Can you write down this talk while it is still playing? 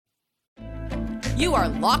You are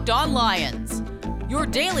Locked On Lions, your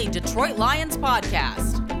daily Detroit Lions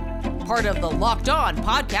podcast. Part of the Locked On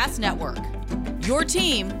Podcast Network, your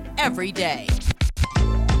team every day.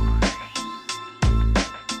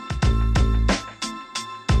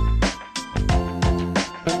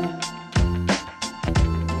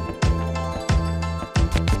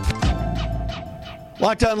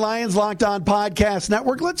 Locked On Lions, Locked On Podcast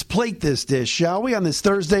Network. Let's plate this dish, shall we? On this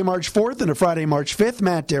Thursday, March 4th and a Friday, March 5th.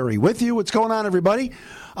 Matt Derry with you. What's going on, everybody?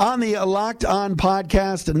 On the Locked On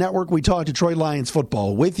Podcast Network, we talk Detroit Lions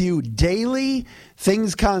football with you daily.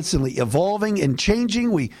 Things constantly evolving and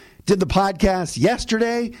changing. We did the podcast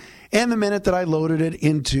yesterday, and the minute that I loaded it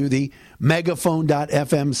into the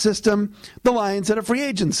megaphone.fm system, the Lions had a free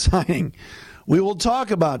agent signing. We will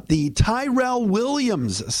talk about the Tyrell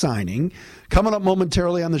Williams signing. Coming up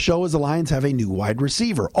momentarily on the show as the Lions have a new wide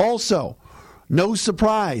receiver. Also, no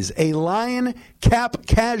surprise, a Lion cap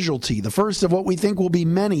casualty, the first of what we think will be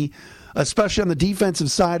many, especially on the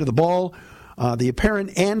defensive side of the ball, the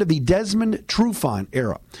apparent end of the Desmond Trufant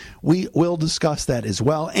era. We will discuss that as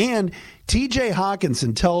well. And TJ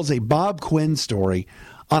Hawkinson tells a Bob Quinn story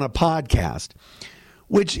on a podcast,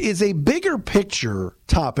 which is a bigger picture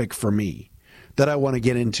topic for me that I want to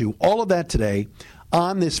get into. All of that today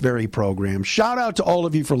on this very program. Shout out to all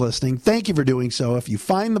of you for listening. Thank you for doing so. If you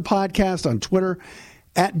find the podcast on Twitter,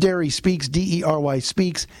 at Derry Speaks, D-E-R-Y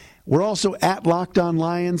Speaks. We're also at Locked On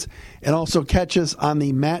Lions, and also catch us on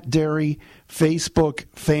the Matt Derry Facebook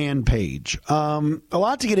fan page. A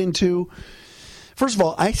lot to get into. First of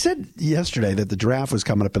all, I said yesterday that the draft was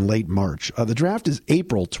coming up in late March. The draft is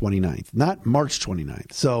April 29th, not March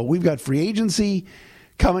 29th. So we've got free agency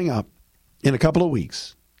coming up in a couple of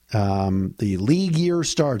weeks. The league year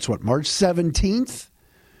starts, March 17th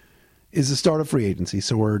is the start of free agency.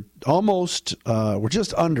 So we're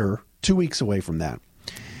just under 2 weeks away from that.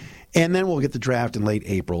 And then we'll get the draft in late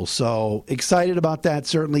April. So excited about that.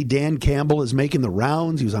 Certainly Dan Campbell is making the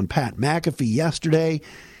rounds. He was on Pat McAfee yesterday.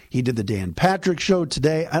 He did the Dan Patrick show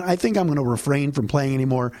today. I think I'm going to refrain from playing any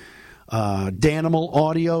more Danimal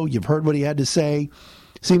audio. You've heard what he had to say.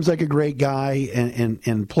 Seems like a great guy,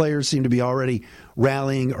 and players seem to be already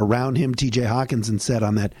rallying around him. TJ Hawkinson said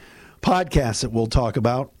on that podcast that we'll talk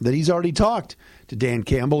about that he's already talked to Dan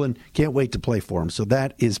Campbell and can't wait to play for him. So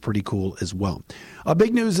that is pretty cool as well.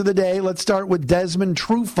 Big news of the day, let's start with Desmond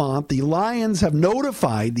Trufant. The Lions have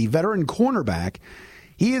notified the veteran cornerback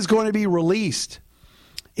he is going to be released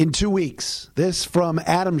in 2 weeks. This from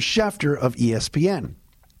Adam Schefter of ESPN.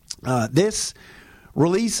 This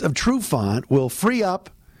release of Trufant will free up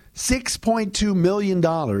 $6.2 million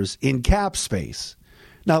in cap space.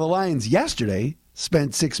 Now, the Lions yesterday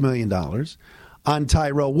spent $6 million on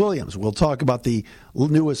Tyrell Williams. We'll talk about the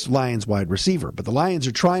newest Lions wide receiver. But the Lions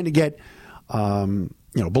are trying to get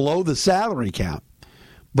below the salary cap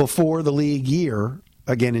before the league year,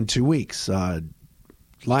 again in 2 weeks.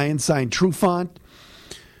 Lions signed Trufant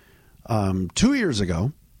 2 years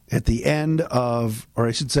ago. At the end of, or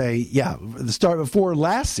I should say, the start before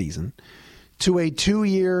last season, to a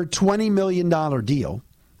 2-year, $20 million deal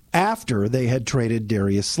after they had traded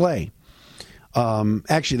Darius Slay.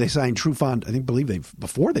 Actually, they signed Trufant,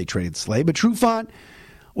 before they traded Slay, but Trufant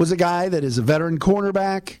was a guy that is a veteran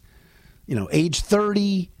cornerback, age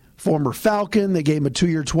 30, former Falcon. They gave him a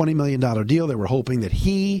 2-year, $20 million deal. They were hoping that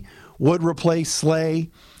he would replace Slay,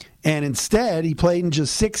 and instead, he played in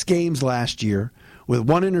just 6 games last year, with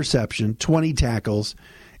 1 interception, 20 tackles,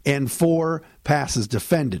 and 4 passes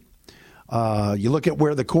defended. You look at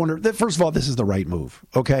where the corner... First of all, this is the right move,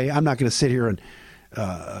 okay? I'm not going to sit here and,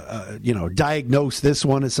 diagnose this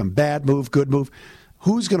one as some bad move, good move.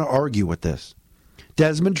 Who's going to argue with this?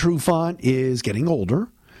 Desmond Trufant is getting older.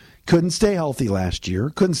 Couldn't stay healthy last year.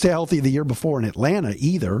 Couldn't stay healthy the year before in Atlanta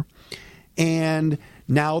either. And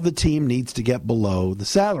now the team needs to get below the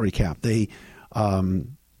salary cap. They...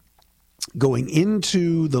 going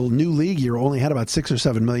into the new league year, only had about $6 or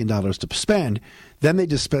 $7 million to spend. Then they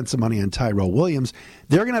just spent some money on Tyrell Williams.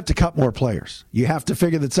 They're going to have to cut more players. You have to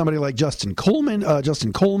figure that somebody like Justin Coleman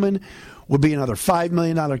would be another $5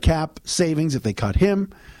 million cap savings if they cut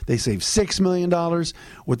him. They save $6 million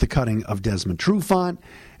with the cutting of Desmond Trufant.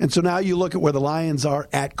 And so now you look at where the Lions are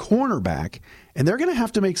at cornerback, and they're going to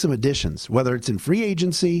have to make some additions, whether it's in free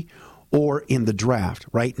agency or in the draft.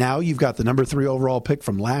 Right now, you've got the number 3 overall pick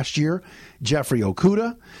from last year, Jeffrey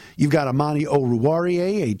Okudah. You've got Amani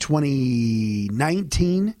Oruwariye, a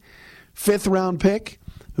 2019 fifth-round pick,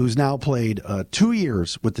 who's now played 2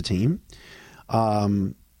 years with the team.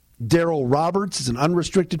 Darrell Roberts is an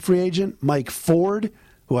unrestricted free agent. Mike Ford,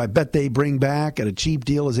 who I bet they bring back at a cheap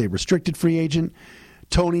deal as a restricted free agent.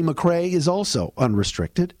 Tony McRae is also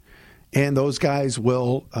unrestricted. and those guys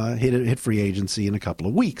will hit free agency in a couple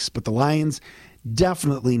of weeks. But the Lions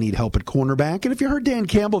definitely need help at cornerback. And if you heard Dan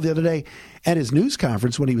Campbell the other day at his news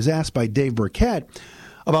conference when he was asked by Dave Burkett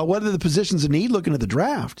about whether the position's a need looking at the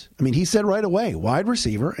draft, I mean, he said right away, wide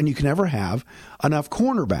receiver, and you can never have enough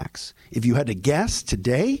cornerbacks. If you had to guess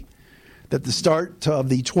today that the start of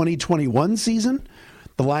the 2021 season,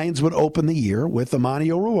 the Lions would open the year with Amani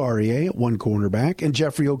Oruwariye at one cornerback and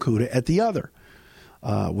Jeffrey Okudah at the other.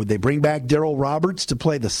 Would they bring back Darryl Roberts to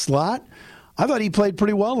play the slot? I thought he played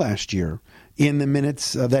pretty well last year in the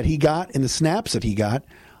minutes that he got, in the snaps that he got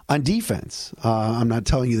on defense. I'm not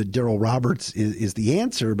telling you that Darryl Roberts is the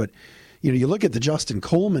answer, but you look at the Justin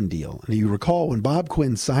Coleman deal, and you recall when Bob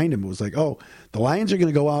Quinn signed him, it was like, oh, the Lions are going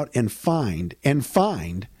to go out and find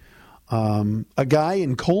a guy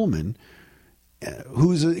in Coleman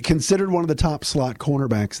who's considered one of the top slot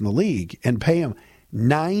cornerbacks in the league and pay him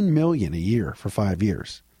 $9 million a year for 5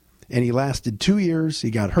 years. And he lasted 2 years. He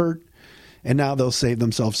got hurt. And now they'll save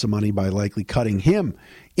themselves some money by likely cutting him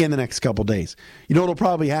in the next couple days. You know what'll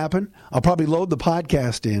probably happen? I'll probably load the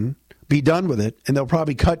podcast in, be done with it, and they'll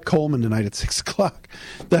probably cut Coleman tonight at 6 o'clock,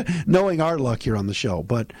 knowing our luck here on the show.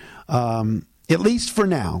 But at least for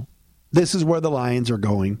now, this is where the Lions are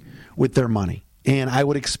going with their money. And I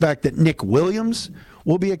would expect that Nick Williams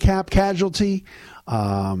will be a cap casualty.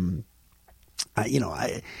 Joe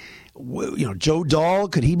Dahl,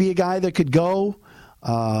 could he be a guy that could go?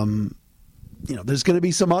 There's going to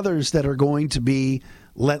be some others that are going to be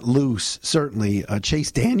let loose, certainly.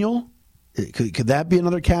 Chase Daniel, could that be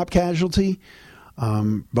another cap casualty?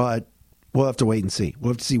 But we'll have to wait and see.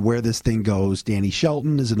 We'll have to see where this thing goes. Danny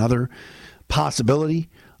Shelton is another possibility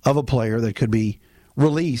of a player that could be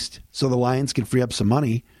released so the Lions can free up some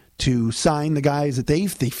money to sign the guys that they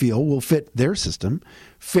feel will fit their system,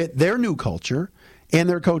 fit their new culture, and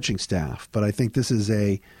their coaching staff. But I think this is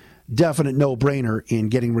a definite no-brainer in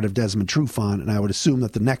getting rid of Desmond Trufant, and I would assume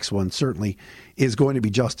that the next one certainly is going to be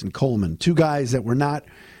Justin Coleman. Two guys that were not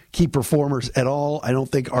key performers at all, I don't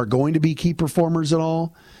think are going to be key performers at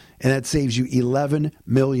all, and that saves you $11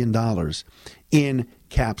 million in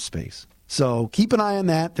cap space. So keep an eye on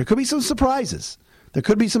that. There could be some surprises.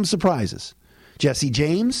 Jesse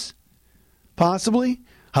James, possibly.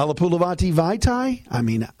 Halapulavati Vaitai. I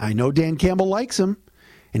mean, I know Dan Campbell likes him,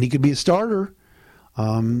 and he could be a starter.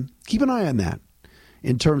 Keep an eye on that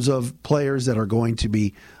in terms of players that are going to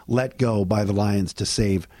be let go by the Lions to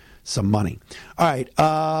save some money. All right,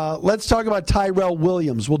 let's talk about Tyrell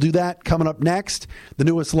Williams. We'll do that coming up next, the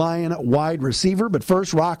newest Lion wide receiver. But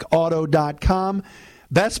first, rockauto.com.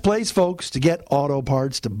 Best place, folks, to get auto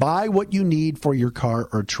parts, to buy what you need for your car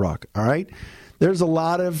or truck, all right? There's a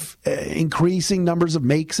lot of increasing numbers of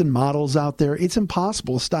makes and models out there. It's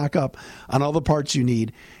impossible to stock up on all the parts you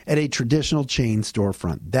need at a traditional chain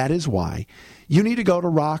storefront. That is why you need to go to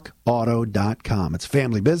rockauto.com. It's a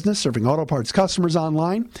family business serving auto parts customers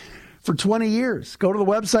online for 20 years. Go to the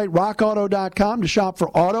website rockauto.com to shop for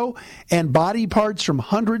auto and body parts from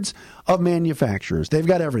hundreds of manufacturers. They've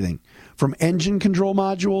got everything from engine control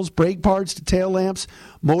modules, brake parts to tail lamps,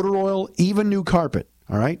 motor oil, even new carpet,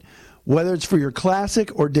 all right? Whether it's for your classic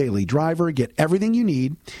or daily driver, get everything you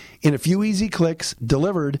need in a few easy clicks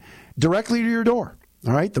delivered directly to your door.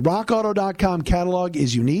 All right? The rockauto.com catalog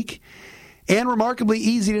is unique and remarkably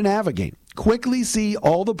easy to navigate. Quickly see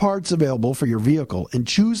all the parts available for your vehicle and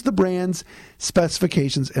choose the brands,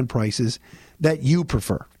 specifications, and prices that you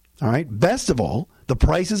prefer. All right? Best of all, the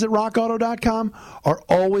prices at rockauto.com are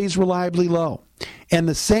always reliably low. And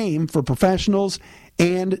the same for professionals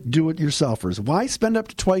and do-it-yourselfers. Why spend up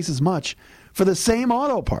to twice as much for the same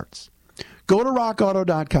auto parts? Go to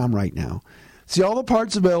rockauto.com right now. See all the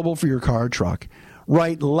parts available for your car or truck.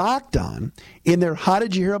 Write Locked On in their How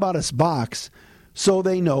Did You Hear About Us box so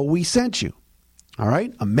they know we sent you. All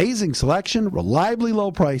right? Amazing selection, reliably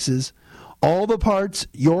low prices, all the parts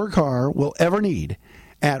your car will ever need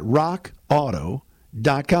at rockauto.com.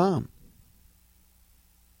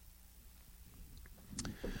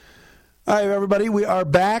 All right, everybody, we are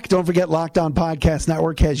back. Don't forget, Locked On Podcast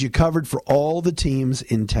Network has you covered for all the teams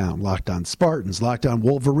in town. Locked On Spartans, Locked On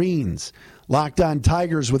Wolverines, Locked On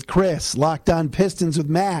Tigers with Chris, Locked On Pistons with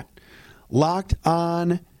Matt, Locked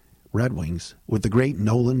On Red Wings with the great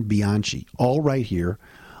Nolan Bianchi, all right here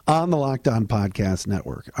on the Locked On Podcast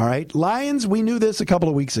Network. All right, Lions, we knew this a couple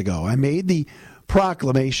of weeks ago. I made the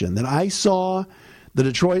proclamation that I saw the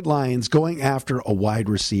Detroit Lions going after a wide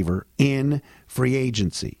receiver in free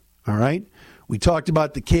agency. All right? We talked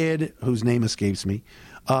about the kid, whose name escapes me,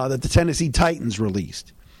 that the Tennessee Titans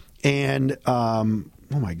released. And, oh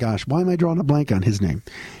my gosh, why am I drawing a blank on his name?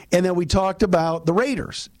 And then we talked about the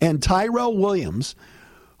Raiders and Tyrell Williams,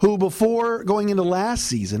 who before going into last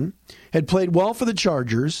season had played well for the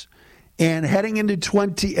Chargers and heading into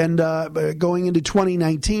going into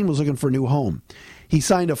 2019 was looking for a new home. He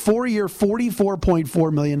signed a 4-year,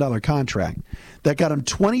 $44.4 million contract that got him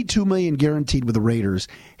 $22 million guaranteed with the Raiders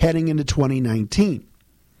heading into 2019.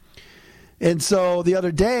 And so the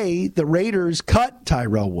other day, the Raiders cut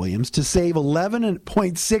Tyrell Williams to save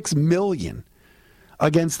 $11.6 million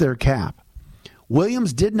against their cap.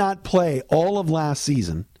 Williams did not play all of last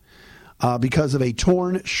season because of a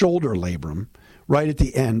torn shoulder labrum right at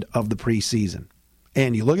the end of the preseason.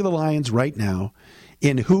 And you look at the Lions right now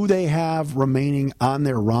in who they have remaining on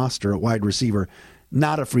their roster at wide receiver,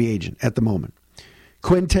 not a free agent at the moment.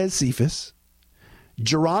 Quintez Cephas,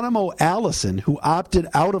 Geronimo Allison, who opted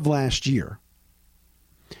out of last year.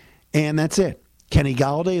 And that's it. Kenny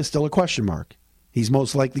Golladay is still a question mark. He's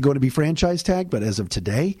most likely going to be franchise tagged, but as of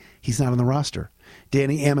today, he's not on the roster.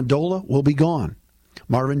 Danny Amendola will be gone.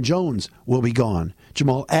 Marvin Jones will be gone.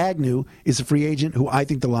 Jamal Agnew is a free agent who I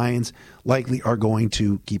think the Lions likely are going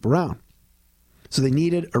to keep around. So they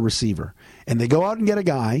needed a receiver. And they go out and get a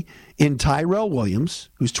guy in Tyrell Williams,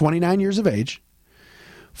 who's 29 years of age,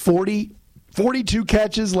 42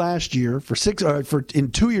 catches last year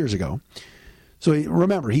in 2 years ago. So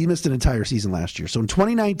remember, he missed an entire season last year. So in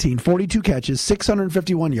 2019, 42 catches,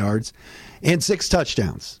 651 yards, and 6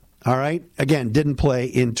 touchdowns. All right? Again, didn't play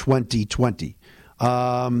in 2020.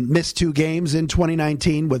 Missed 2 games in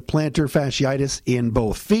 2019 with plantar fasciitis in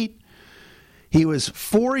both feet. He was a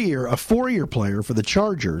 4-year player for the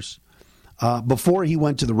Chargers before he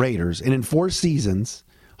went to the Raiders. And in 4 seasons,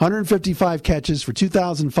 155 catches for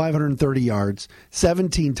 2,530 yards,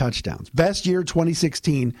 17 touchdowns. Best year,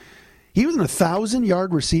 2016. He was an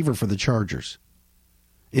 1,000-yard receiver for the Chargers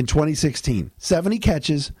in 2016. 70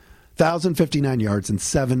 catches, 1,059 yards, and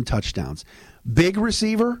 7 touchdowns. Big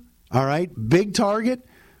receiver, all right, big target,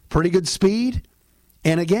 pretty good speed.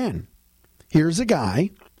 And again, here's a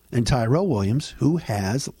guy in Tyrell Williams who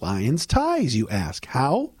has Lions ties, you ask.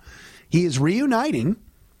 How? He is reuniting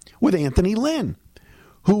with Anthony Lynn,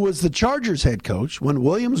 who was the Chargers head coach when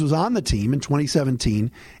Williams was on the team in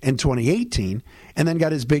 2017 and 2018, and then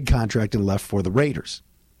got his big contract and left for the Raiders.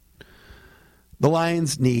 The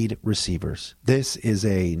Lions need receivers. This is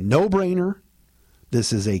a no-brainer.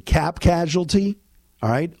 This is a cap casualty. All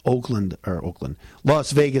right,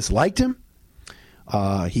 Las Vegas liked him.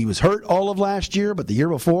 He was hurt all of last year, but the year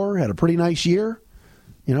before had a pretty nice year.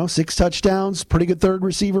 6 touchdowns, pretty good third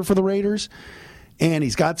receiver for the Raiders. And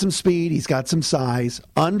he's got some speed, he's got some size.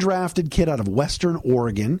 Undrafted kid out of Western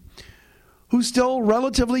Oregon who's still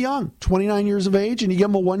relatively young, 29 years of age, and you give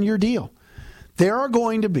him a 1-year deal. There are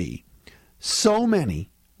going to be so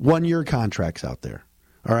many 1-year contracts out there,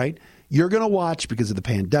 all right? You're going to watch because of the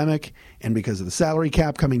pandemic and because of the salary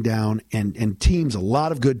cap coming down and teams, a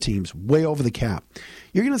lot of good teams, way over the cap.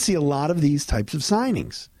 You're going to see a lot of these types of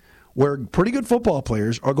signings where pretty good football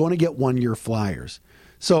players are going to get 1-year flyers.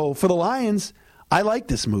 So for the Lions, I like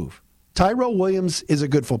this move. Tyrell Williams is a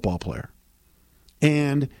good football player.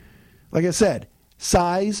 And like I said,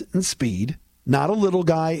 size and speed, not a little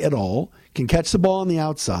guy at all, can catch the ball on the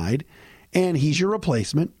outside, and he's your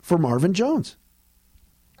replacement for Marvin Jones.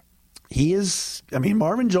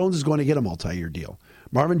 Marvin Jones is going to get a multi-year deal.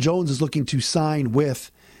 Marvin Jones is looking to sign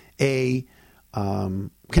with a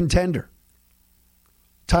contender.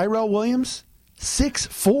 Tyrell Williams,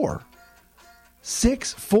 6'4",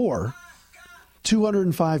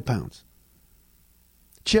 205 pounds.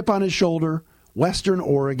 Chip on his shoulder, Western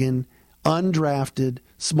Oregon, undrafted,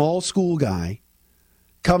 small school guy,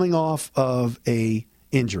 coming off of a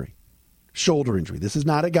injury. Shoulder injury. This is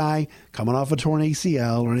not a guy coming off a torn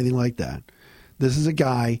ACL or anything like that. This is a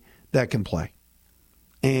guy that can play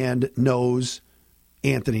and knows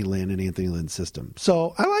Anthony Lynn and Anthony Lynn's system.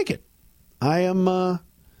 So I like it. I am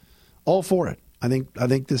all for it. I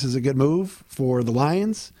think this is a good move for the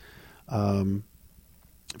Lions.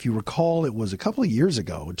 If you recall, it was a couple of years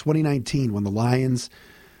ago, in 2019, when the Lions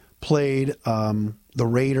played the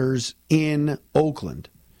Raiders in Oakland.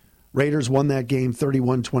 Raiders won that game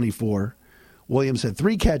 31-24. Williams had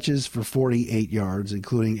 3 catches for 48 yards,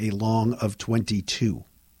 including a long of 22.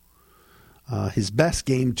 His best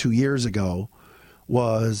game 2 years ago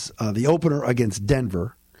was the opener against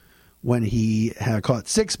Denver, when he had caught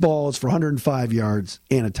 6 balls for 105 yards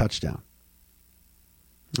and a touchdown.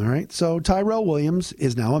 All right, so Tyrell Williams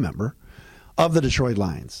is now a member of the Detroit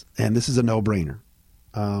Lions, and this is a no-brainer.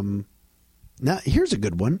 Now, here's a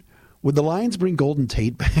good one. Would the Lions bring Golden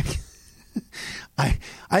Tate back?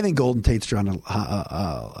 I think Golden Tate's trying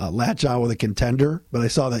to latch on with a contender, but I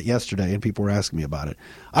saw that yesterday, and people were asking me about it.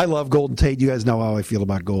 I love Golden Tate. You guys know how I feel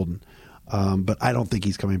about Golden. But I don't think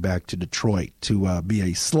he's coming back to Detroit to be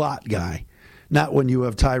a slot guy. Not when you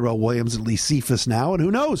have Tyrell Williams, at least Cephas now. And who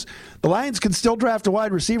knows? The Lions can still draft a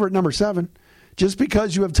wide receiver at number 7. Just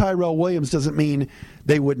because you have Tyrell Williams doesn't mean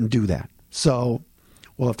they wouldn't do that. So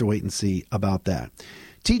we'll have to wait and see about that.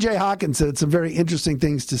 TJ Hawkins said some very interesting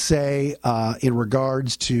things to say in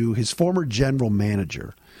regards to his former general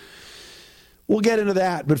manager. We'll get into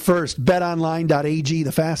that, but first, betonline.ag,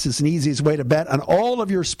 the fastest and easiest way to bet on all of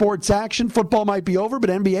your sports action. Football might be over, but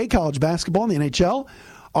NBA, college basketball, and the NHL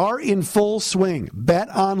are in full swing.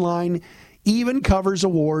 BetOnline even covers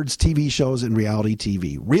awards, TV shows, and reality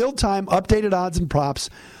TV. Real-time updated odds and props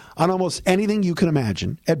on almost anything you can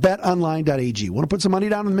imagine at betonline.ag. Want to put some money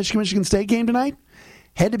down on the Michigan State game tonight?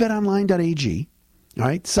 Head to betonline.ag. All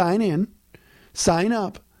right, sign in, sign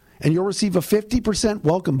up, and you'll receive a 50%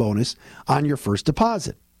 welcome bonus on your first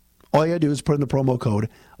deposit. All you got to do is put in the promo code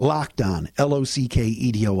LOCKEDON,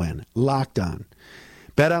 LOCKEDON, LOCKEDON.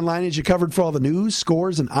 BetOnline is you covered for all the news,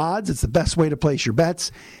 scores, and odds. It's the best way to place your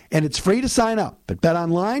bets, and it's free to sign up. But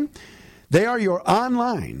BetOnline, they are your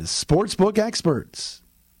online sportsbook experts.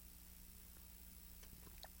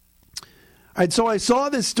 All right, so I saw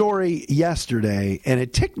this story yesterday, and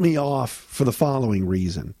it ticked me off for the following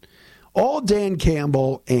reason. All Dan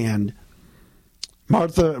Campbell and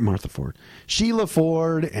Martha Ford, Sheila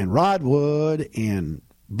Ford, and Rod Wood, and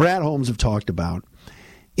Brad Holmes have talked about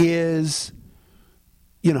is,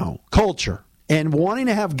 culture and wanting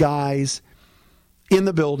to have guys in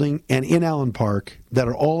the building and in Allen Park that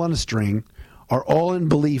are all on a string, are all in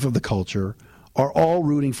belief of the culture, are all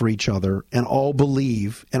rooting for each other, and all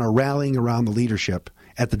believe and are rallying around the leadership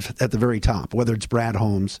at the very top, whether it's Brad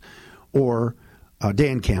Holmes or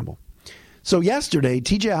Dan Campbell. So yesterday,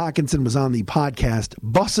 TJ Hawkinson was on the podcast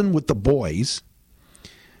Bussin' with the Boys,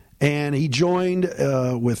 and he joined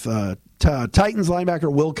with Titans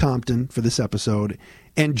linebacker Will Compton for this episode,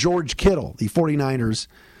 and George Kittle, the 49ers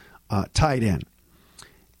tight end.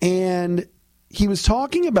 And he was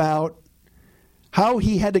talking about how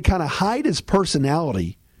he had to kind of hide his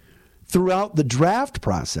personality throughout the draft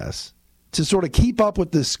process to sort of keep up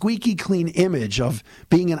with the squeaky clean image of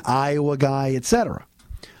being an Iowa guy, etc.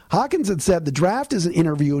 Hawkins had said the draft is an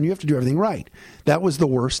interview and you have to do everything right. That was the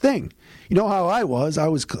worst thing. You know how I was? I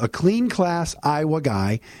was a clean class Iowa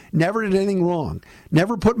guy, never did anything wrong,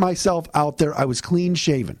 never put myself out there. I was clean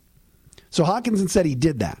shaven. So Hawkinson said he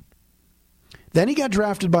did that. Then he got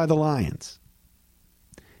drafted by the Lions.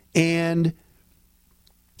 And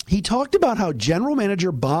he talked about how general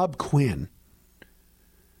manager Bob Quinn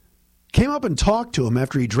came up and talked to him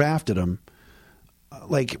after he drafted him,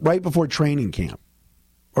 like right before training camp.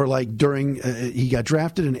 Or like during, he got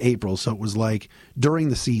drafted in April, so it was like during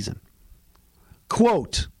the season.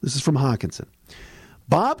 Quote, this is from Hawkinson.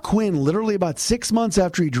 Bob Quinn, literally about 6 months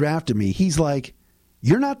after he drafted me, he's like,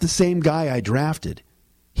 you're not the same guy I drafted.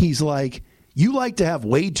 He's like, you like to have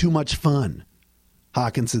way too much fun,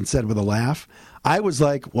 Hawkinson said with a laugh. I was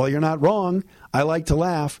like, well, you're not wrong. I like to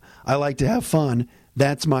laugh. I like to have fun.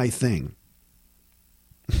 That's my thing.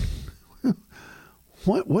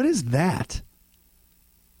 What is that?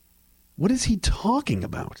 What is he talking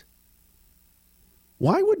about?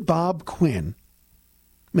 Why would Bob Quinn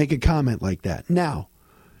make a comment like that? Now,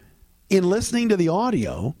 in listening to the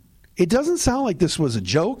audio, it doesn't sound like this was a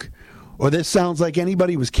joke or this sounds like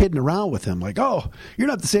anybody was kidding around with him. Like, oh, you're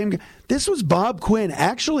not the same guy. This was Bob Quinn.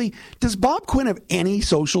 Actually, does Bob Quinn have any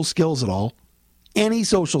social skills at all? Any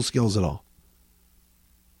social skills at all?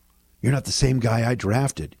 You're not the same guy I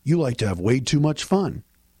drafted. You like to have way too much fun.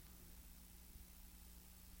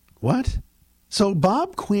 What? So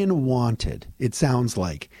Bob Quinn wanted, it sounds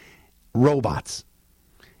like, robots.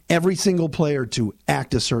 Every single player to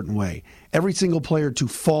act a certain way. Every single player to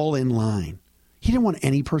fall in line. He didn't want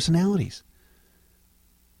any personalities.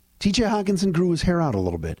 TJ Hawkinson grew his hair out a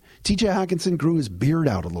little bit. TJ Hawkinson grew his beard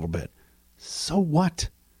out a little bit. So what?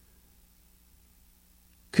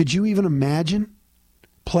 Could you even imagine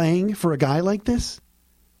playing for a guy like this?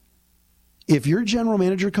 If your general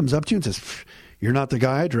manager comes up to you and says, you're not the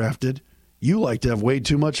guy I drafted. You like to have way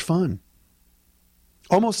too much fun.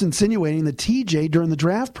 Almost insinuating that TJ during the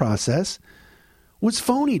draft process was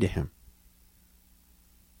phony to him.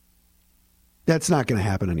 That's not going to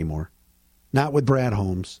happen anymore. Not with Brad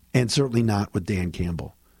Holmes, and certainly not with Dan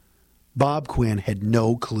Campbell. Bob Quinn had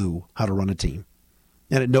no clue how to run a team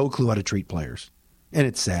and had no clue how to treat players. And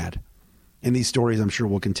it's sad. And these stories, I'm sure,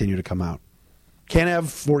 will continue to come out. Can't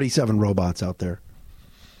have 47 robots out there.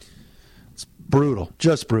 It's brutal,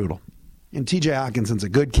 just brutal. And TJ Hawkinson's a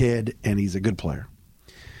good kid, and he's a good player.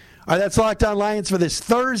 All right, that's Locked On Lions for this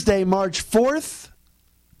Thursday, March 4th.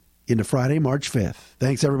 into Friday, March 5th.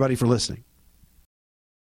 Thanks, everybody, for listening.